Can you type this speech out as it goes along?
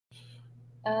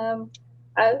Um,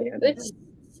 I Yeah. it's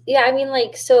yeah, I mean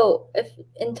like so if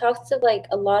in talks of like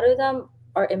a lot of them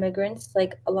are immigrants,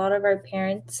 like a lot of our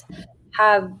parents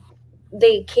have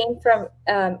they came from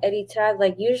Eritrea,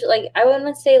 like usually like I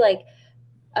wouldn't say like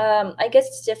I guess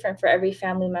it's different for every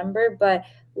family member, but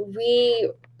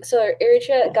we so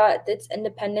Eritrea got its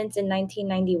independence in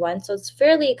 1991, so it's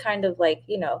fairly kind of like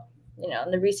in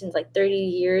the recent like 30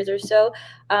 years or so.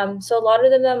 So a lot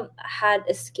of them had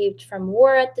escaped from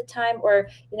war at the time, or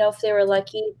if they were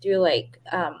lucky through like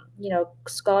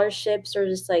scholarships or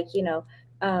just like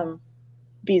um,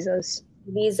 Visas.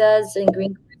 visas and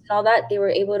green cards and all that, they were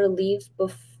able to leave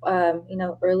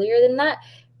earlier than that.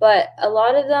 But a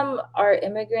lot of them are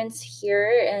immigrants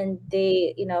here, and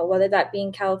they, whether that be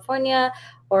in California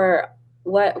or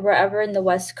wherever in the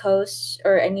West Coast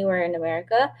or anywhere in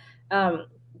America. Um,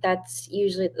 that's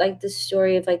usually like the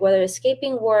story of like whether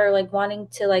escaping war or like wanting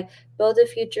to like build a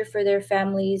future for their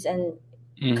families and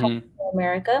come Mm-hmm. to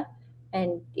America.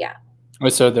 And yeah,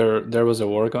 Wait, so there was a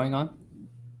war going on?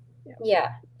 Yeah. yeah,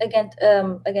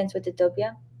 against with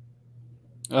Ethiopia.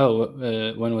 Oh,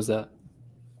 when was that?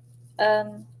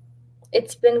 Um,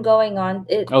 it's been going on.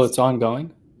 Oh, It's it's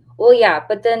ongoing. well, yeah,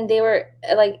 but then they were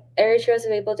like Eritrea was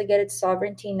able to get its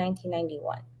sovereignty in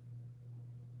 1991.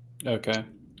 Okay.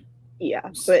 Yeah,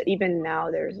 but even now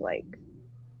there's like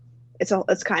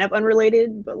it's kind of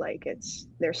unrelated, but like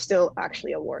there's still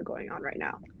actually a war going on right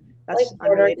now. Like That's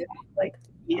border unrelated. Like conflict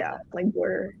and all yeah, that. like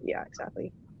border. Yeah,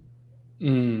 exactly.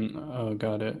 Oh,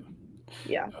 got it.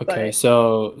 Yeah, Okay, but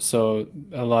so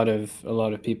a lot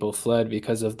of people fled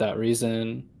because of that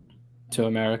reason to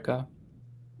America.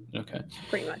 Okay,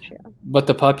 pretty much yeah. but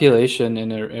the population in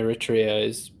Eritrea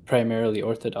is primarily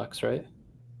Orthodox, right?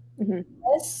 Hmm.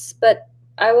 Yes, but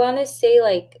I want to say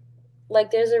like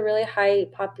there's a really high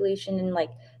population in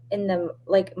like in the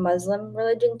like Muslim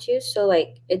religion too. So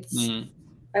like it's Mm.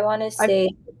 I want to I've say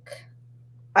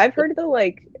I've heard though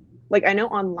like I know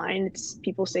online it's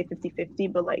people say 50-50,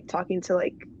 but like talking to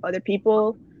like other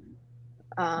people,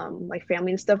 like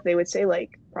family and stuff, they would say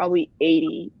like probably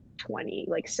 80-20,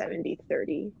 like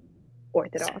 70-30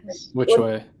 Orthodox. Which what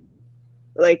way?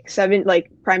 Like seven,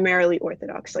 like primarily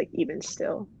Orthodox, like even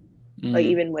still, like Mm.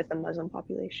 even with the Muslim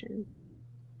population.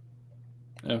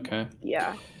 Okay.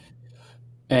 Yeah,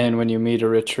 And when you meet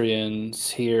Eritreans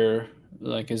here,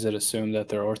 like, is it assumed that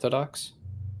they're Orthodox?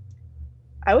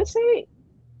 I would say,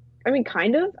 I mean,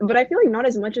 kind of, but I feel like not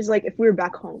as much as like if we were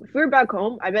back home. If we were back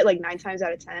home, I bet like 9 times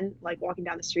out of 10, like walking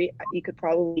down the street, you could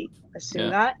probably assume Yeah.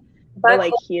 that. But back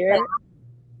like home like here,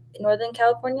 Northern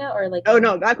California or like oh in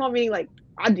no, back home meaning like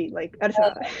Adi, like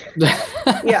Arfa.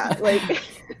 Yeah, like,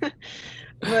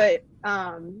 but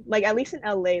like at least in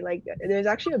LA, like there's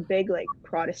actually a big like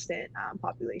Protestant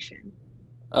population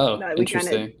Oh, that we kind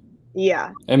of, interesting.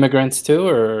 yeah, Immigrants too,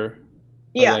 or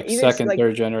yeah, like even second, like,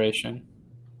 third generation?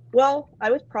 well,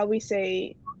 I would probably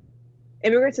say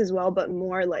immigrants as well, but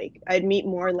more like I'd meet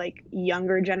more like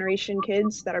younger generation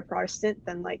kids that are Protestant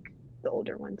than like the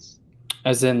older ones.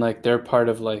 As in, like they're part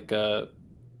of like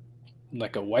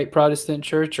a white Protestant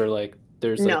church, or like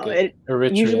there's like No, a it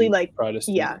usually Eritrean like,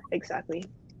 Protestant. yeah, exactly.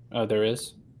 Oh, there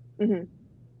is. Hmm.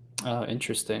 Oh,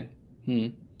 interesting. Hmm.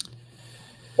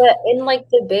 But in like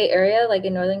the Bay Area, like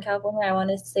in Northern California, I want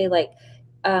to say like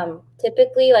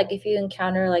typically like if you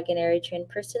encounter like an Eritrean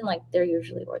person, like they're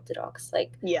usually Orthodox.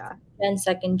 Like Yeah, then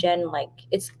second gen, like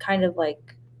it's kind of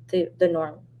like the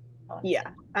norm, I want to yeah. say.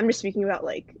 I'm just speaking about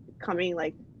like coming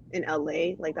like in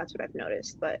LA, like that's what I've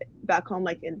noticed. But back home,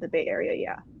 like in the Bay Area,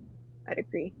 yeah, I'd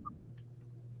agree.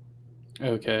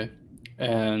 Okay.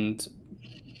 And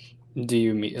do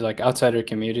you meet like outside your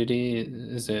community?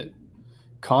 Is it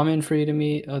common for you to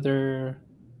meet other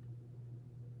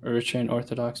Eritrean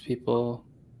Orthodox people?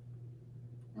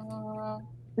 Uh,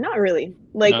 Not really.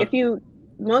 Like No. if you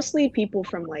mostly people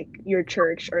from like your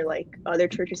church or like other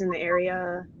churches in the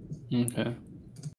area. Okay.